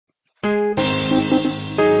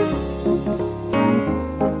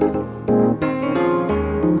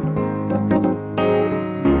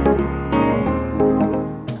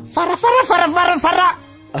fara.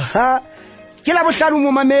 Aha. Ke la bohlano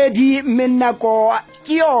mo mamedi menako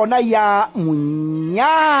ke yona ya Monyaka.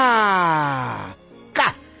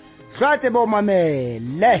 Hlwatse bo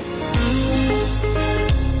mamele.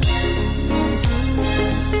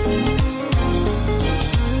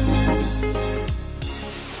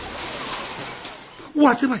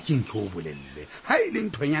 Wa tseba ke ntho o bolelle ha ile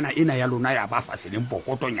nthonyana ena ya lona ya ba fatshe le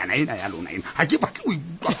mpokotonyana ena ya lona ena ha ke batle o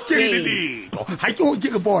utlwa ke letho ha ke ho ke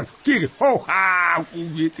re bona ke re ho ha o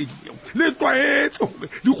etse dilo le twaetse hore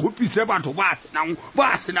le khopise batho ba senang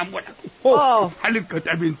bona ho ha le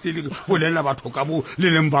qeta bentse le bolella batho ka bo le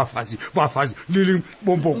leng ba fatshe le leng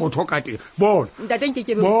bompokotho ka teng bona ntate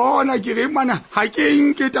ke bona ke re mana ha ke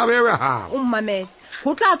nke tabewe ha o mmamela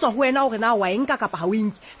ho tla tswa ho wena hore na wa enka kapa ha o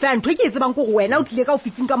enke fa ntho ke tsebang go wena o tlile ka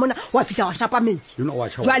ofising ka mona wa fihla wa shapa metsi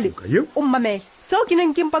jwale o mmamela seo ke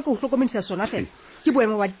neng ke mpa ke ho hlokomedisa sona fela ke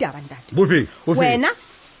boemo ba ditaba ntate wena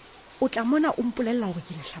o tla mona o mpolella hore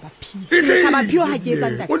ke le hlabaphio ha ke etsa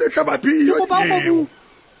ntate o le hlabaphio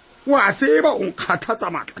wa tseba o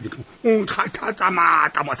nkgathatsa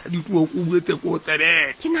matla mosadi tuo o buetse ko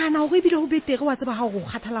tsebele ke nahana hore ebile ho betere wa tseba ha go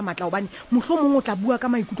kgathala matla hobane mohlomong o tla bua ka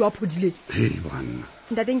maikutlo a phodileng bana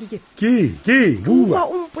ntateng ke bua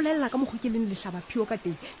o mpolella ka mogokeleng le hlabaphio ka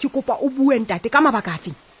teng ke kopa o bue ntate ka mabaka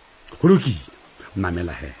afe ho lokile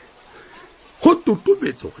mamela he ho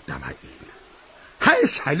totobetse go taba ena ha e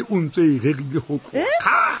sale o ntse e rerile ho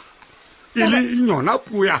tloka ile inyona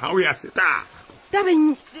puo ya hao ya setaba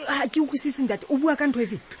tabeng ha ke utlwisise ntate o bua ka ntho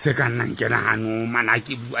efe se ka nna ke nahano mana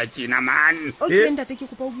ke bua tjena man okay ntate ke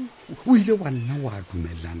kopa o bua o ile wa nna wa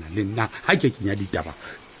dumellana le nna ha ke kenya ditaba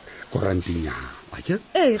koranteng wa ke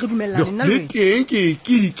re dumellana nna le teng ke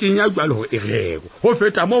di kenya jwale ho erego ho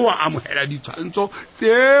feta mo wa amohela ditshwantsho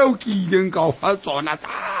tseo ke ileng ka o fa tsona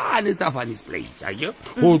tsane tsa Funny's Place a ke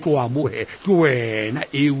ho tloa mo he ke wena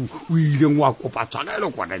o ileng wa kopa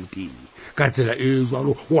tshwarelo koranteng ka tsela e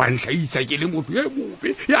jwalo wa nhlaisa ke le motho e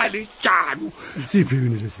mobe ya le tjalo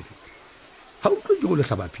sephene le sefe ha o tlo ke go le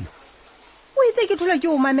hlabaphio o itse ke thola ke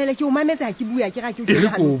o mametse ha ke bua ke ra ke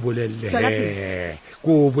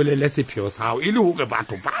o bolelle sepheo sa hao e le hore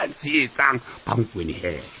batho ba tsietsang ba nkwene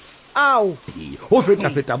he ao ho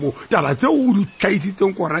feta mo taba tseo o di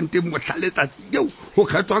hlaisitseng koranteng mohlalletsatsi eo ho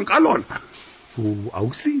kgethwang ka lona so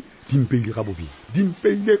ausi dimpeile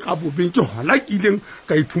ka bobedi ke hona ke ileng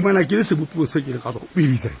ka iphumana ke le sebopuo se ke le ka tsona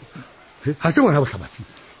bebisa ha se bona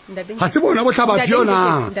bohlabaphio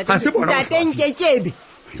na ha se bona ntatengkekebe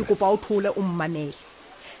ke kopa o thole o mmamele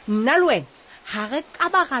nna le wena ha re ka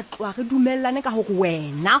ba ga tloa re dumellane ka hore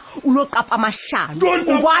wena o lo qapa mashano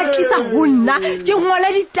o bo a tlisa ho nna ke ngole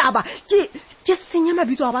ditaba ke senya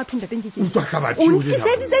mabitso a batho ntateng ke o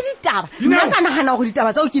ntliseditse ditaba nna ka nahana hore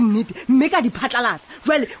ditaba tseo ke nnete mme ka di phatlalatsa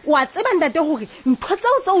jwale wa tseba ntate hore ntho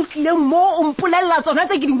tseo o tlileng mo o mpolella tsona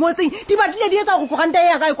tse ke di ngotseng di batlile di etsa hore koranta e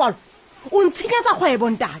ya ka e kwalo o ntshenyetsa kgwebo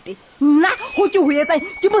ntate nna ho ke ho etsang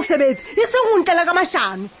ke mosebetsi e seng o ntlela ka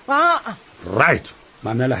mashano right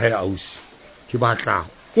mamela he ausi ke batla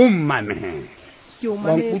o mmamele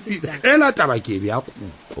wa nkupisa ela taba ke bya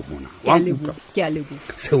kutlo mona wa nkutlo ke a lebo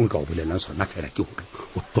se o ka o bolela sona fela ke hore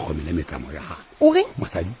o tlhokomele metsamo ya ha o re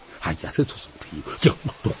mosadi ha ke se tsotsophio ke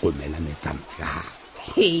o tlhokomela metsamo ya ha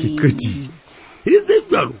ke qedi e tse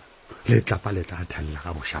jalo le tla thalla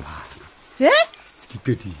ga boshabana ke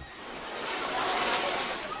qedi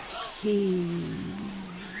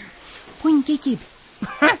ho nkekebe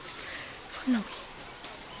no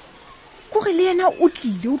kore le yena o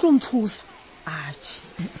tlile o tlo ntshosa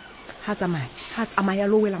ha tsamaya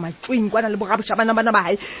lo wela matjweng kwana le boraboshabana bana ba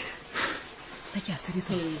hae nna ke a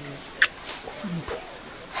sebetsa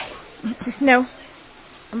Sisneo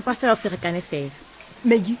mpa fela o ferekane fela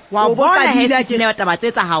Megi wa bona Sisneo taba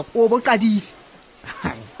tse tsa hao o bo qadile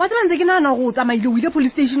wa tseba ntse ke nahana go tsamaile o ile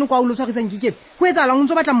police station kwa o lo tshwaretsa nkekebe ho etsahala o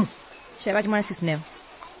ntso batla mo sheba ke mona Sisneo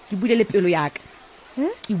ke buile pelo ya ka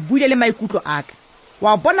ke buile le maikutlo a ka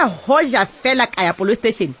wa bona hoja fela ka ya police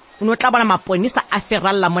station o no tla bona maponisa a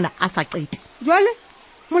feralla mona a sa qete jwale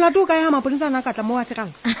molato ka ya maponisa na ka tla mo a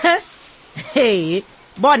feralla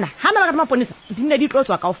bona hana ba ka maponisa di ne di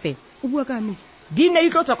tlotswa kaofela o bua ka me di ne di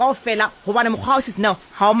tlotswa kaofela hobane mokgwa o Sisneo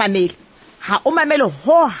ha o mamele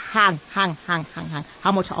ho hang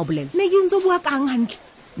ha motho a bolela ne ke ntse bua kang hantle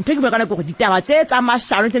ntho ke bua kana gore ditaba tse tsa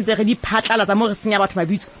mashano ntse re di phatlalatsa mo re senya batho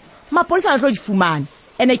mabitso maponisa a tlo di fumana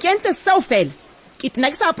ene ke ntse seo fela ke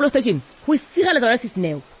tena ke sa police station ho sireletsa wena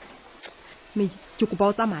Sisneo me ke kopa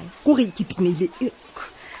o tsamaya gore ke tinele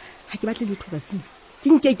ha ke batle le thobatsing ke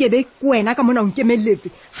nkekebe ke wena ka mona o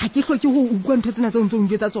nkemelletse ha ke hloke ho utlwa ntho tsena tse ntse o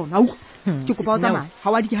njwetsa tsona ke kopa o tsamaya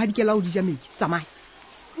ha wa di ke la o di ja meki tsamaya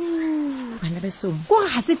bana besong ko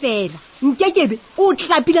ga se fela nkekebe o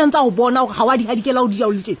tlapile ntsa go bona gore ga wa di hadikela o di ja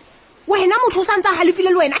o le tšena wena motho o sa ntse a galefile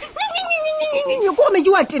le wena ko meki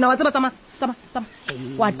wa tena wa tseba sama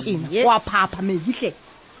wa tena wa phapha mekihle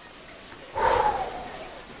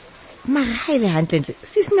mara ga ile gantlentle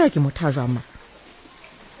se seneo ke motho a jwang ma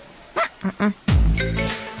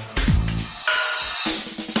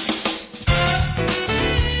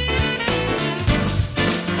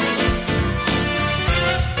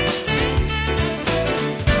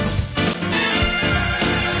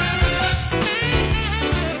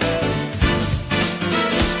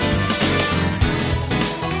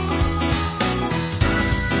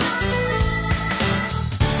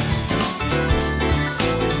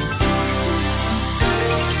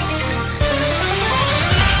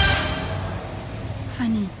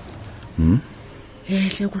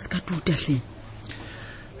hle go ska tuta hle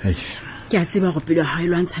Hey, ke a tseba go pele ha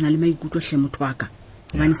ile antshana le maikutlo hle motho wa ka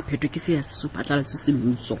bana sephetho ke se ya se sopatla tse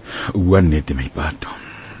semmuso wa nnete maipato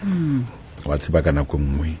wa tseba kana go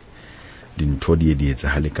nngwe dintho di etsa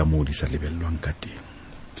hale ka mo di sa lebellwang ka teng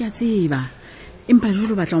ke a tseba empa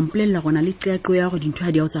jolo batla o mpolella gona le qeqo ya go dintho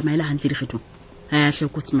ha di a o tsamaela hantle dikgethong ha hle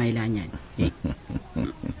go smile anyane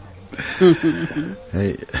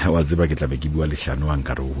hey wa tseba ke tla be ke bua le hlano wa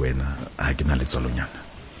nkare ho wena ha ke na le tswalonyana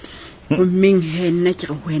o mmeng he nna ke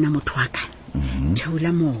re ho wena motho wa ka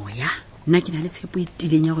theola moya nna ke na le tshepo e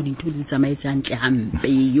tileng ya go dintho di tsamaetse hantle hampe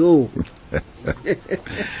yo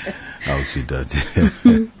ha o se dad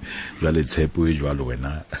jwale tshepo e jwalo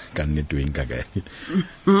wena ka nnete weng ka kae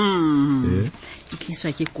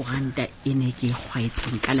tliswa ke kuranta e ne ke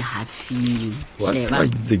kgwaetseng ka lehafing wa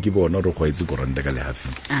ntse ke bona re kgwaetse kuranta ka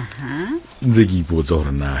lehafing aha ntse ke ipotsa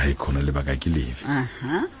hore na ha ikona le baka ke lefe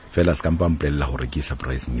aha fela se ka mpa mpolella hore ke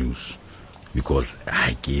surprise news because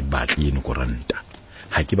ha ke batle eno kuranta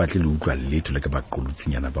ha ke batle le utlwa letho le ka ba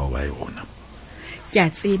qolutsinyana bao ba yona ke a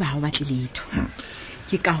tseba ha o batle letho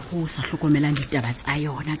ke ka ho sa hlokomelang ditaba tsa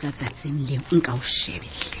yona tsa tsatsing le nka o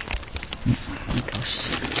shebehle nka o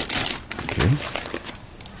shebe okay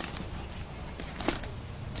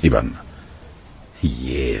Ivan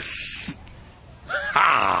yes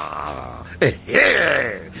ha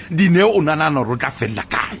dineo o nanana ro tla fella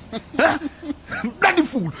kae bloody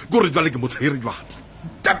fool go re tsale ke motsheri jwat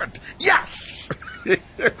damn it yes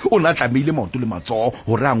o na tlamile maoto le matso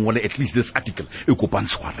hore a ngole at least this article e kopang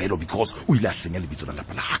tshwarelo because o ile a senya lebitso la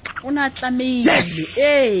lapa la haka o na tlamile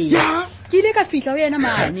yeah ke ile ka fihla ho yena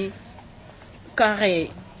mane ka re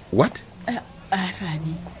what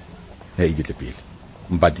fani hey ke tepele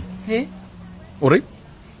mpati he ore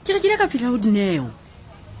ke re ke ile ka fihla ho dineo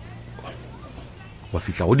wa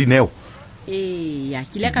fihla ho dineo ya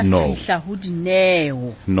ke ile ka fihla ho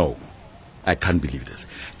dineo no I can't believe this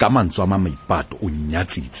ka mantswa ma maipato o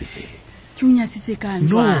nyatsitse he ke unyatsitse ka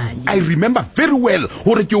no I remember very well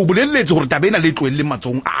hore ke o bolelletse hore tabena le tloelle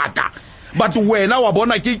matsong aka but wena wa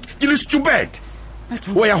bona ke le stupid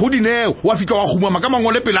wa ya hodineo wa fitla wa khuma ka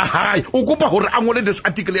mangole pela hae o kopa hore a ngole this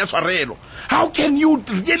article ya tshwarelo how can you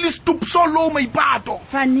really stoop so low maipato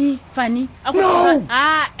fani no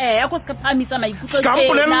ako ska phamisa maikutlo ska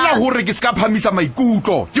mpolella hore ke ska phamisa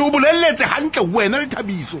maikutlo ke o bolelletse hantle wena le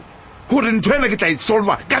Thabiso hore ntwena ke tla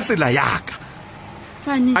solve ka tsela yaka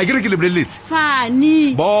fani a ke re ke le bolelletse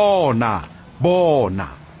fani bona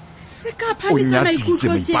se ka phamisa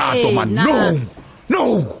maikutlo tjena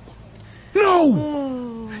no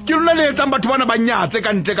ke lona le etsang batho bana ba nyatse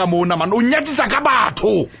ka ntle ka mona man o nyatsisa ka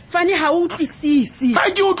batho fani ha o tlisisi ha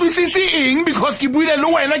ke o tlisisi eng because ke buile le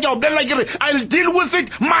wena ke o bolella ke re I'll deal with it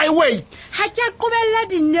my way ha ke a qobella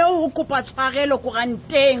dineo ho kopa tshwarelo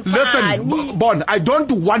kuranteng listen Bon I don't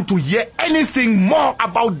want to hear anything more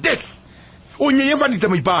about this o nyenyefaditse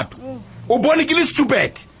maipato o bone ke le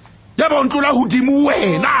stupid ya ba ntlola hodimo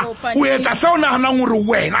wena o etsa se o nahanang hore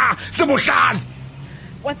wena se bohlale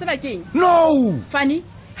wa tseba keng no fani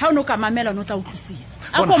ha o no ka mamela no tla utlwisisa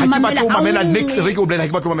ha ke batla o mamela next re ke o bolela ha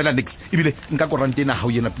ke batla o mamela next ebile nka quarantine ha o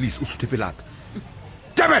yena please o suthe pelaka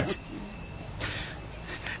damn it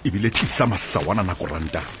ebile tlisa masawana na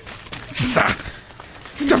quarantine tlisa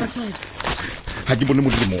ha ke bone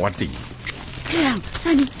modimo wa teng ya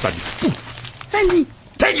fani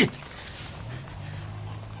take it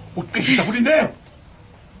o tlisa go dineo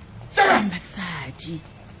basadi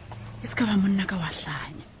iska ba monna ka wa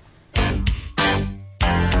hlanya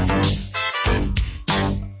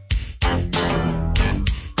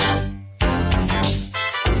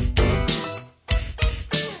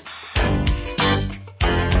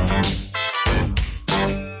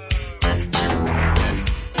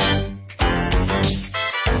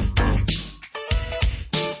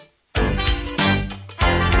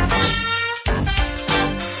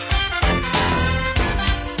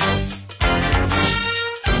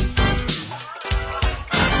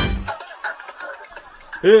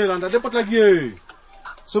Ntate potlakile.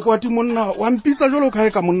 Sekwati monna wa mpitsa jolo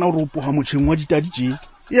kae ka monna o ropoga motšheng wa ditadi tše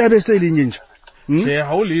e be se e leng entšha Che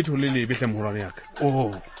ha o letho le lebe hle mogolwane yaka.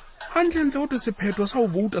 Hantle o te sephetho sa ho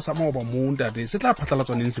vouta sa maoba mo ntate se tla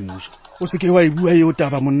phatlalatswaneng semuso. o se ke wa e bua eo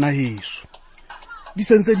taba monna heso di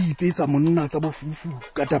sentse di ipetsa monna tsa bofufu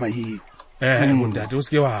ka taba eo Ntate o se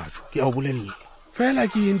ke wa tjho. ke a o bolelela Fela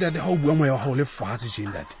ke ntate ha o bua moya wa hao le fatshe tje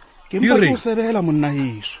ntate. ke mpa ke o sebela monna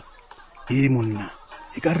heso monna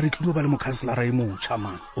e ka re tlilo ba le mokhanselara e motjha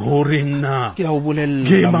man Hore nna ke a o bolelela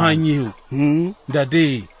ke manyeo.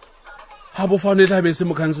 Ntate Ha bo fane tla be se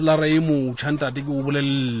mokhanselara e motjha ntate ke o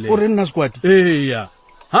bolelle. o re nna Sekwati Eya.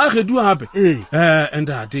 Ha kgethu hape.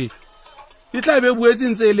 Ntate. E tla be buetse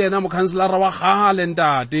ntse le yena mokhanselara wa gale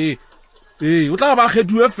ntate. O tla ba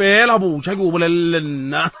kgethuwe fela botjha ke o bolelle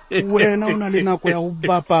nna. wena o na le nako ya go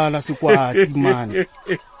bapala Sekwati man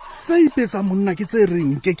tse ipetsa monna ke tse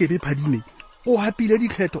reng ke be phadime o hapile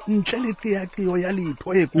dikgetho ntle le qeaqeo ya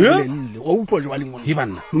letho e ko bolelle wa utlwa jwale monna He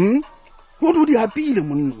banna. o di hapile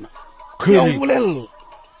monna ke a o bolelela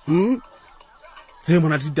Tse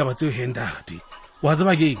mona ditaba tseo he ntate. Wa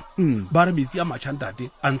tseba keng? Ba re metsi a matjha ntate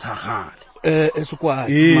a ntsha gale.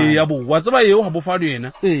 Sekwati ya bo wa tseba eo ha bo fa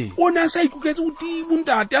yena. o ne a sa ikuketse godimo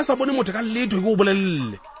ntate a sa bone motho ka letho ke o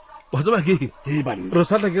bolelle. Wa tseba keng? banna Re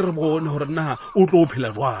sa tla ke re bone hore na o tlo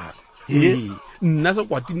phela jwang. Nna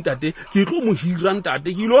Sekwati ntate ke tlo mo hira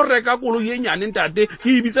ntate ke ilo reka koloi e nyane ntate ke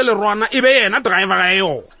ibitse lerwana e be yena driver ga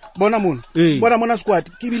yo. bona mona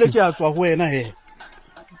Sekwati ke bile ke a tswa ho wena he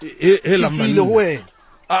La ke tswile ho wena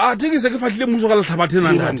a ke se ke fatlile mmuso ka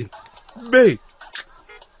letlhabathena ntate. Be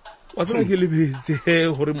wa tseba ke lebetse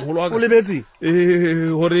hore mogolo wa o lebetse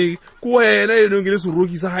hore ke wena eno ke le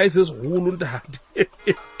seroki sa hae se segolo ntate.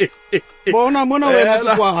 bona mona wena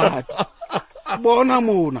Sekwati bona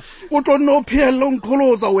mona o tlo nno phehella o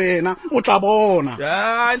nqholotsa wena o tla bona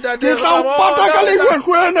ke tla o pata ka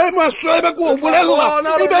lehlwene maswebe ko o bolella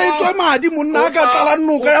e be e tswe madi monna ka tlala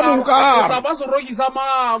nnoka ya bokara ba seroki sa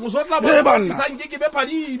mang so tla ba sang ke be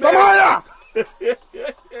phadile tsamaya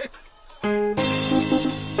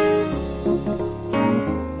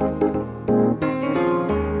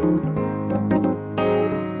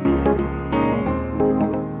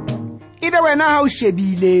ebe wena ha o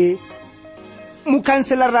shebile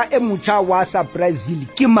mokhanselara e motjha wa Surpriseville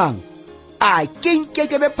ke mang? A ke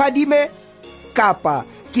Nkekebe Phadime kapa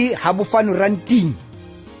ke Habofano Ranting?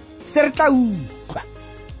 Se re tla utlwa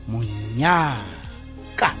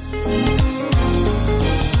Monyaka.